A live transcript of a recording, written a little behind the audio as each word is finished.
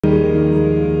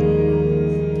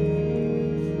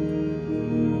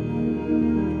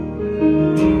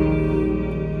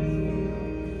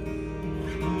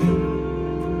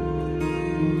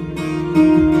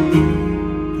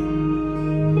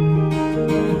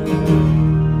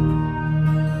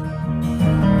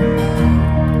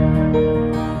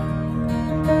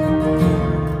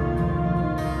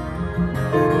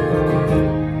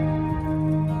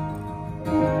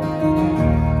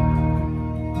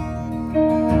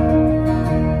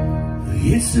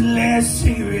It's the last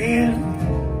cigarette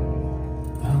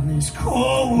on this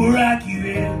cold rocky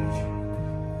ridge.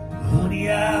 Honey,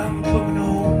 I'm coming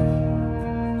home.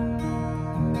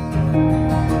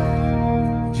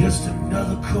 Just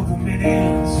another couple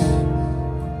minutes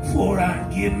before I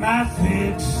get my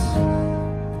fix.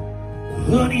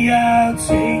 Honey, I'll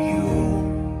take you home.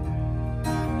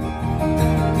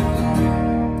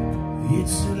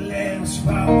 It's the last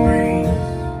foul breeze.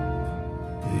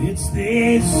 It's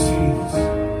this streets.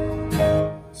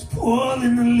 It's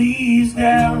pulling the leaves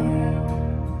down.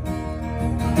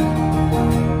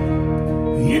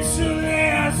 It's the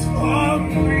last fall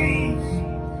breeze.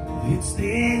 It's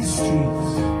this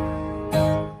streets.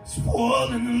 It's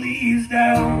pulling the leaves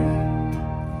down.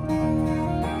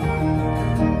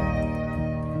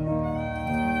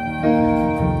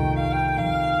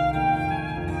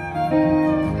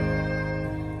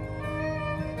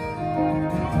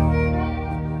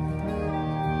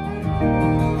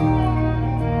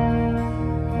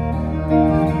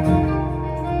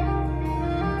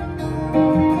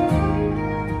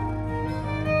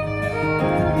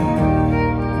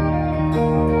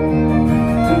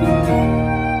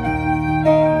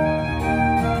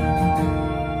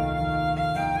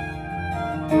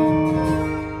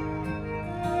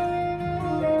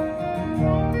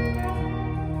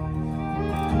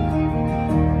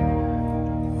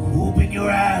 Open your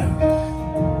eyes,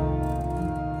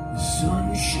 the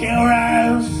sun shall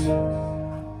rise.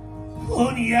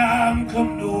 Honey, I'm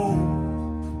coming home.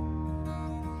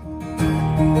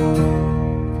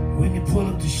 When you pull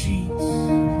up the sheets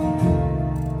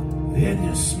and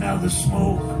you smell the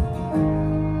smoke,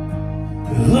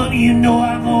 honey, you know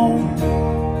I'm home.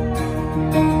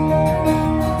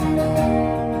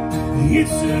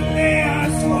 It's the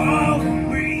last falling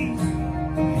breeze.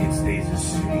 It stays the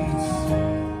streets.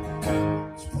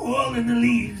 It's pulling the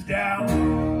leaves down.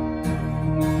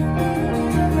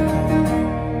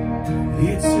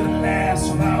 It's the last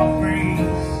foul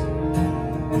breeze.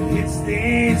 It's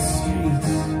the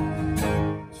streets.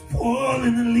 It's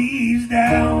pulling the leaves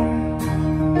down.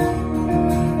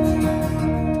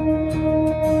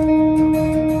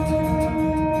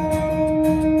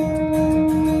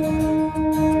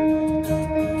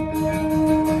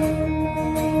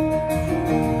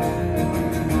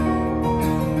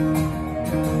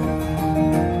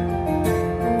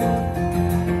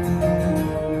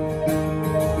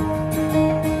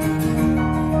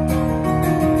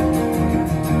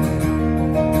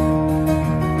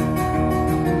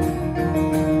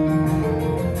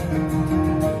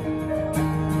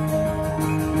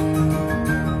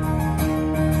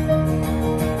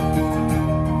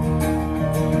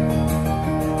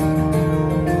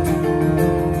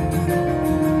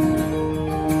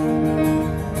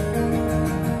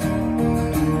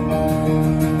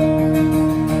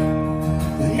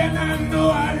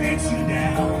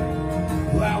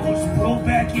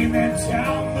 In that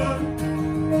town, but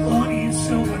honey, it's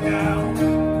over now.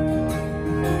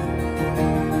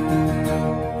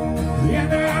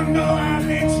 And I know I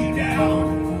let you down.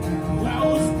 Well, I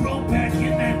was broke back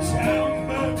in that town,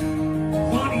 but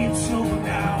honey, it's over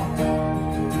now.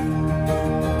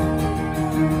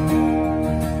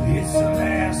 It's the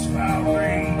last foul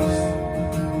race.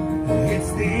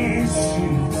 It's the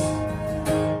streets.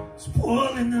 It's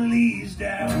pulling the leaves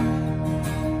down.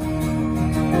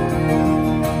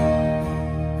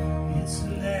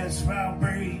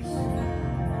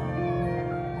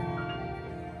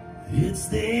 It's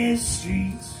the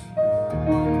streets.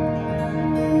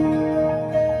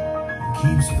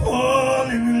 Keeps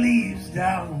pulling the leaves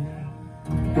down.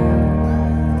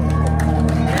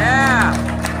 Yeah!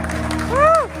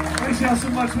 Woo! Thanks y'all so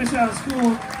much. Wish y'all was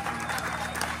cool.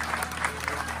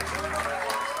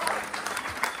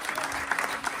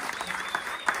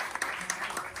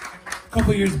 A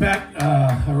couple years back,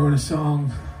 I wrote a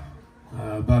song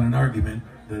about an argument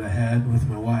that I had with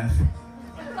my wife.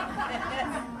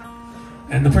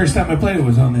 And the first time I played it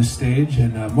was on this stage,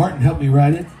 and Martin helped me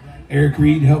write it, Eric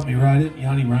Reed helped me write it,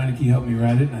 Yanni Reineke helped me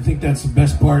write it, and I think that's the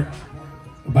best part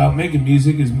about making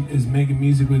music is making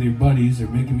music with your buddies or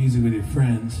making music with your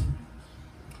friends.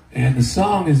 And the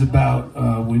song is about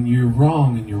when you're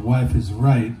wrong and your wife is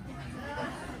right.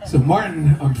 So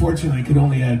Martin, unfortunately, could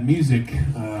only add music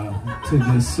to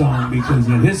this song because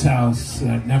at his house,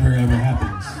 that never ever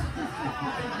happens.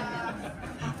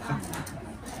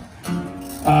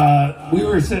 We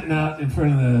were sitting out in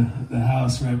front of the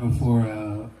house right before,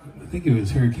 I think it was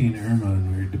Hurricane Irma,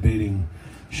 and we were debating,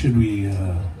 should we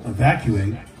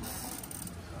evacuate?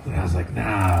 And I was like,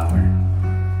 nah,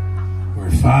 we're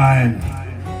fine.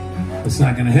 It's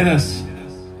not gonna hit us.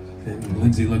 And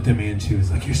Lindsay looked at me and she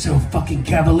was like, "You're so fucking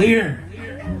cavalier."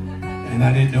 And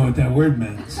I didn't know what that word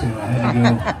meant, so I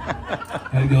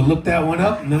had to go look that one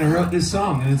up, and then I wrote this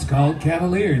song, and it's called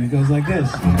Cavalier, and it goes like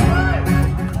this.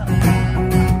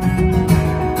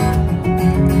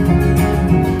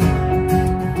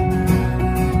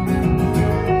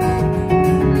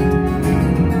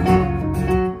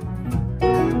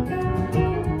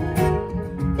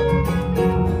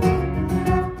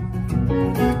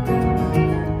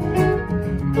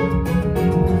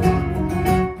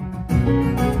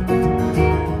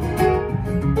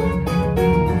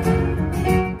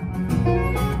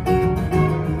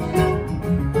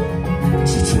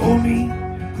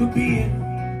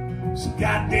 So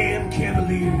goddamn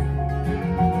cavalier.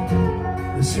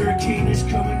 This hurricane is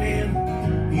coming in.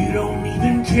 You don't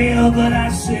even care, but I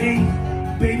say,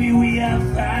 baby, we are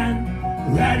fine.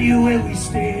 Right here where we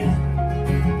stand.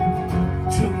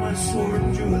 Took my sword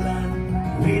and drew a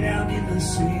line way down in the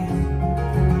sand.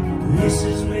 This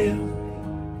is where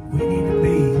we need to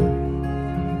be.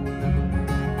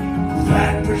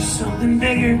 Fighting for something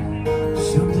bigger,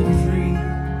 something free.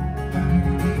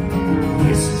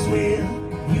 This is where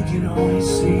you can always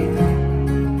see.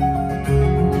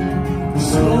 The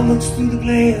soul looks through the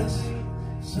glass,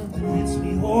 something hits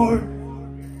me hard,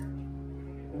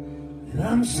 and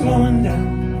I'm slowing down.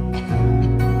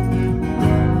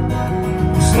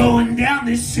 I'm slowing down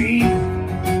this scene.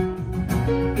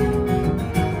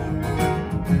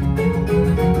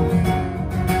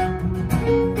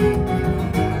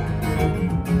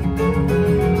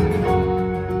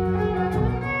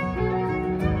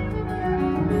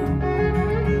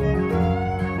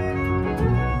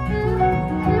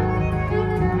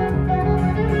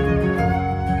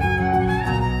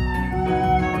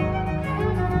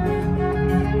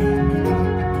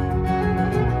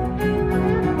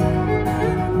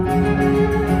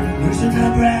 There's a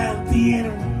brown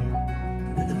piano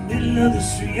in the middle of the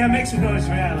street. Yeah, make some noise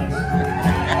for Alice.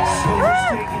 Soldiers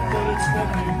taking bullets from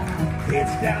their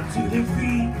heads down to their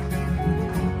feet.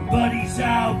 Buddies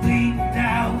all bleeding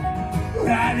out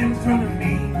right in front of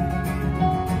me.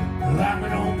 Well, I'm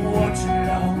at home watching it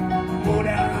all go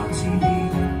down on TV.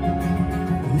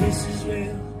 This is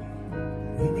where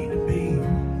we need to be.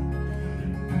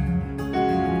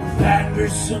 Fighting for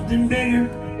something bigger,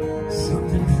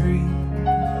 something free.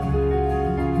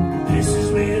 This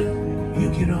is where you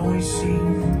can always see.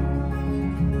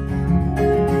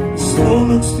 Slow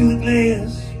looks through the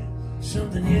glass,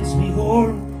 something hits me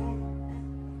hard,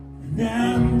 and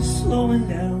I'm slowing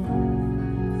down.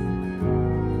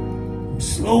 I'm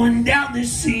slowing down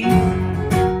this scene.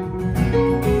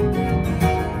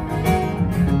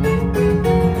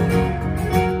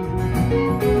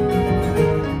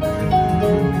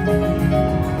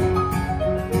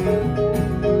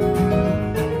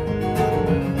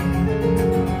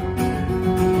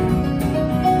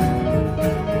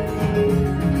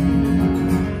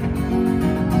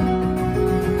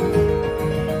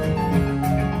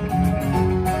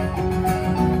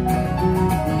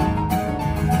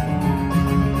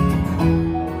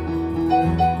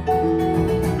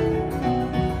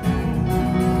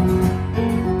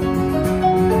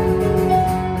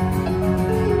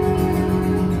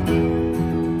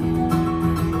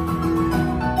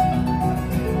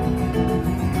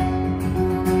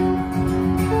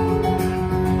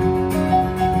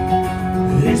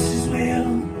 This is where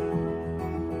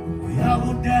we all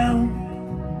go down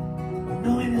with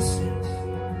no innocence.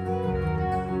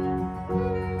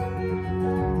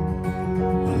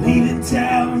 We're leaving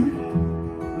town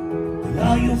with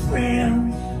all your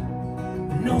friends,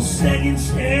 with no second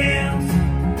chance.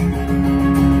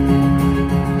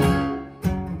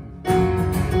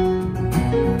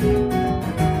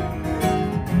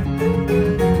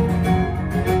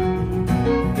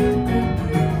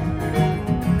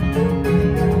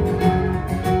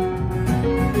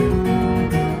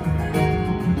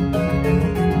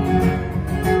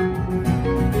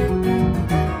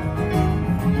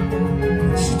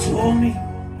 Told me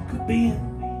could be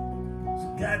so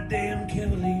goddamn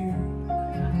cavalier.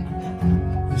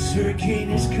 This hurricane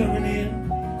is coming in.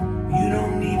 You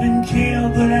don't even care,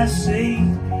 but I say,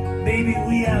 baby,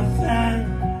 we are fine.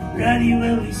 Right here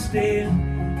where we stand.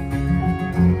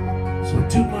 So I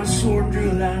took my sword and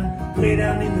drew a line way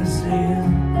down in the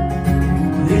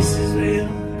sand. This is where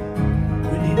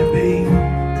we need to be.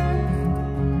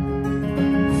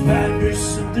 Find there's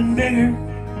something bigger,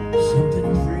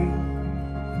 something free.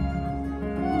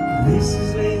 This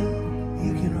is where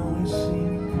you can always see.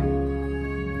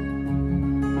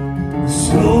 The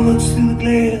soul looks through the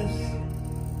glass,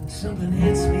 something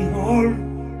hits me hard,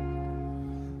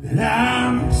 and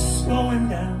I'm slowing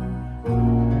down.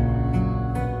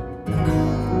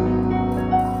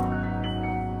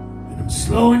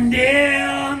 slowing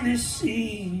down this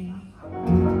scene.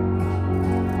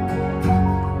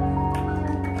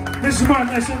 Mr. Martin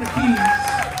Lesch on the keys.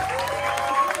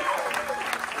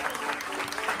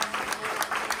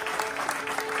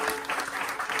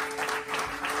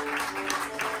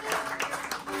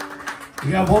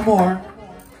 We got one more.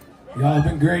 Y'all have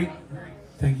been great.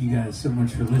 Thank you guys so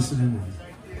much for listening and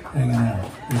hanging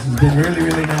out. This has been really,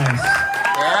 really nice.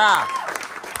 Yeah.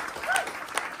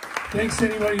 Thanks to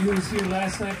anybody who was here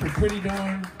last night for Pretty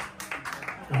Darn.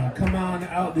 Come on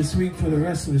out this week for the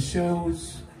rest of the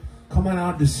shows. Come on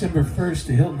out December 1st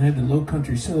to Hilton Head, the Low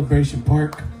Country Celebration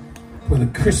Park for the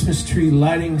Christmas tree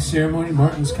lighting ceremony.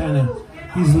 Martin's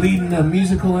he's leading the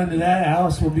musical end of that.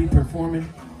 Alice will be performing.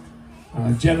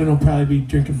 Jevin will probably be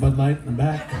drinking Bud Light in the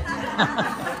back.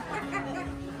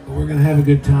 But we're going to have a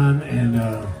good time.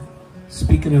 And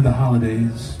speaking of the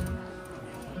holidays,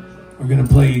 we're going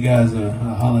to play you guys a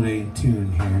holiday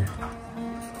tune here.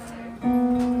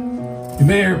 You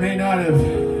may or may not have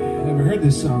ever heard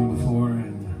this song before.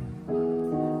 And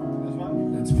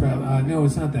that's probably, no,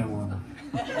 it's not that one.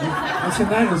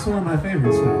 That's one of my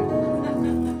favorite songs.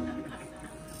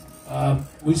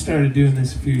 We started doing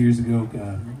this a few years ago.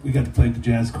 We got to play at the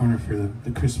Jazz Corner for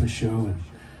the Christmas show,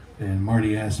 and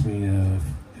Marty asked me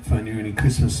if I knew any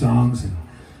Christmas songs,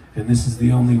 and this is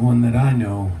the only one that I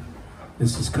know.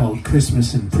 This is called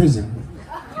Christmas in Prison.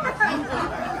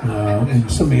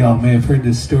 And some of y'all may have heard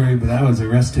this story, but I was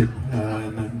arrested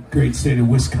in the great state of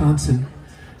Wisconsin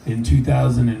in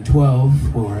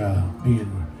 2012 for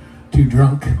being too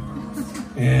drunk,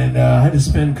 and I had to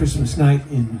spend Christmas night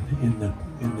in the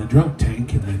drunk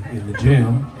tank in the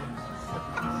jail.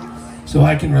 So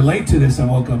I can relate to this. I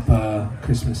woke up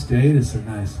Christmas Day to some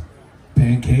nice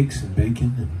pancakes and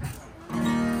bacon,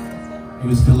 and it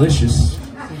was delicious.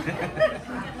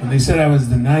 And they said I was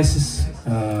the nicest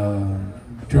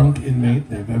drunk inmate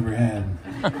they've ever had.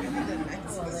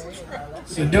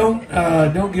 So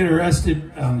don't get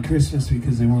arrested on Christmas,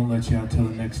 because they won't let you out till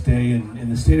the next day. And in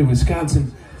the state of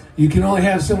Wisconsin, you can only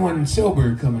have someone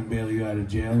sober come and bail you out of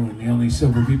jail, and the only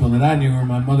sober people that I knew were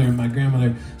my mother and my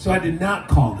grandmother, so I did not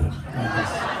call them.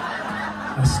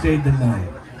 I stayed the night.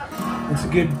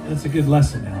 That's a good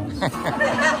lesson, Alice.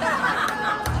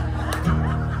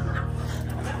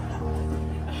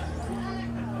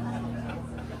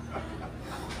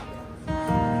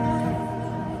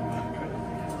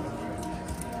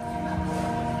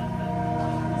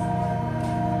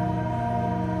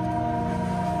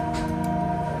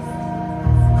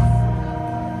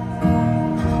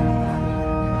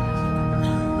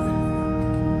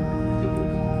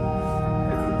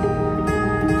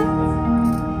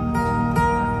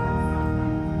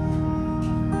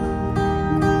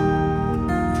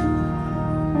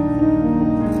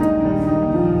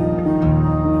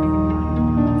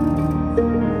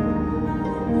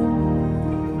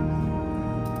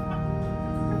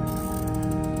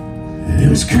 It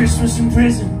was Christmas in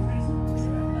prison,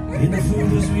 and the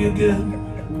food was real good.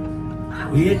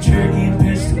 We had turkey and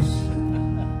pistols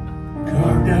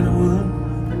carved out of wood,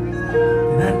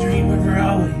 and I dream of her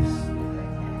always,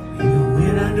 even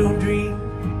when I don't dream.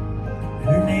 And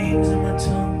her name's in my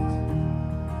tongue,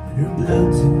 and her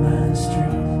blood's in my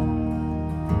stream.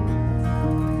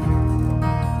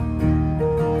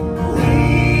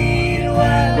 Wait a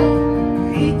while,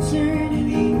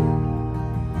 eternity,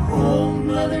 oh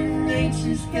Mother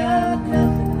Nature's got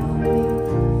nothing on me.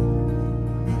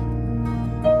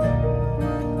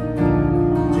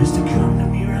 Just to come to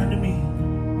me, run to me,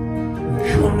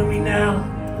 come to me now.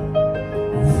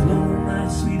 We're flowing, my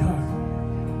sweetheart,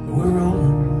 we're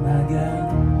rolling, my God.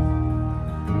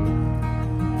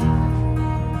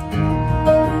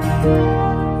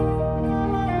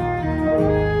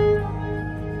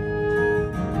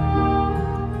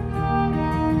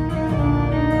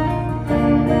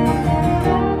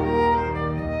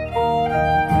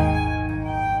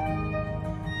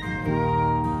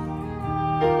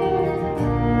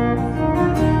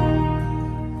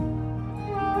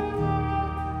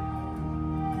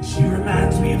 She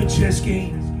reminds me of a chess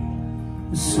game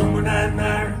with someone I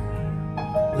admire,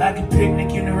 like a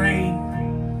picnic in the rain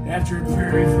after a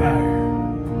prairie fire.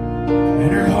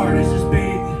 And her heart is as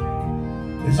big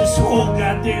as this whole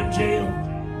goddamn jail,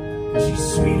 and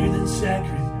she's sweeter than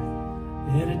saccharin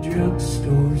at a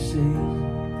drugstore sale.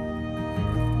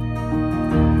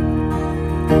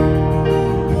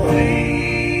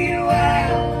 Wait a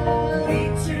while,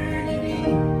 eternity,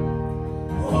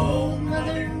 oh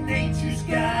Mother Nature's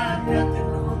got nothing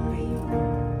on me.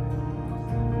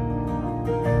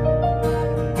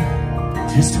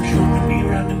 Just to come to me,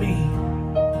 run to me,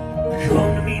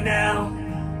 come to me now.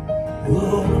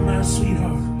 Oh, my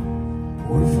sweetheart,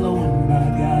 We're flowing by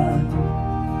God.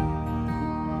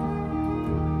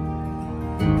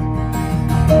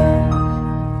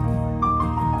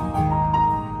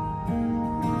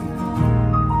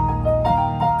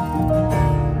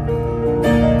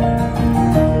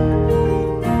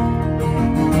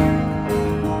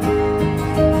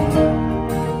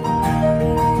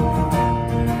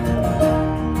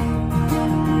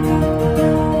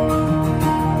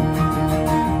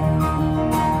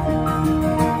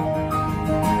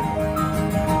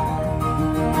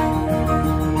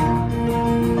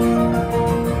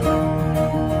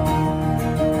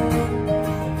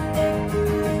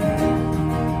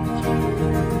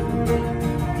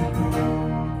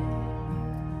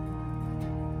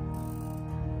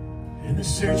 And the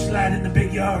searchlight in the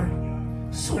big yard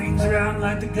swings around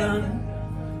like the gun,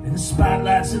 and the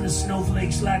spotlights and the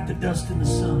snowflakes like the dust in the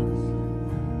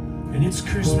sun. And it's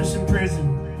Christmas in prison,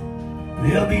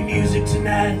 there'll be music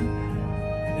tonight,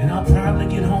 and I'll probably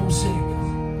get homesick.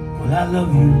 Well, I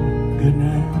love you, good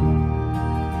night.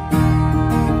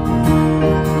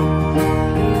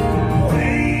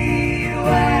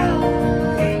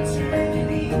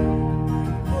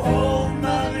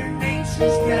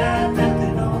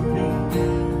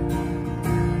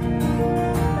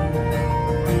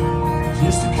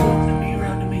 Just to come to me,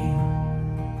 run to me,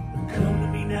 and come to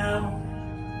me now.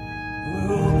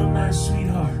 We're holding my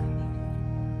sweetheart,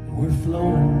 and we're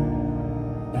flowing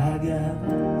by God.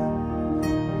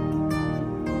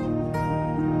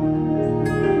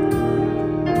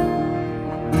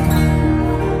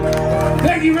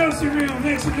 Thank you, Roasting Room.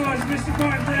 Make some noise, Mr.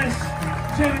 Martin, Lesch,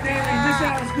 Kevin Daly. This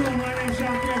hour is cool. My name's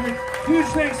Sean Cranford. Huge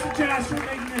thanks to Josh for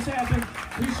making this happen.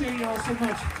 Appreciate you all so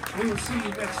much. We will see you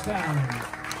next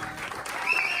time.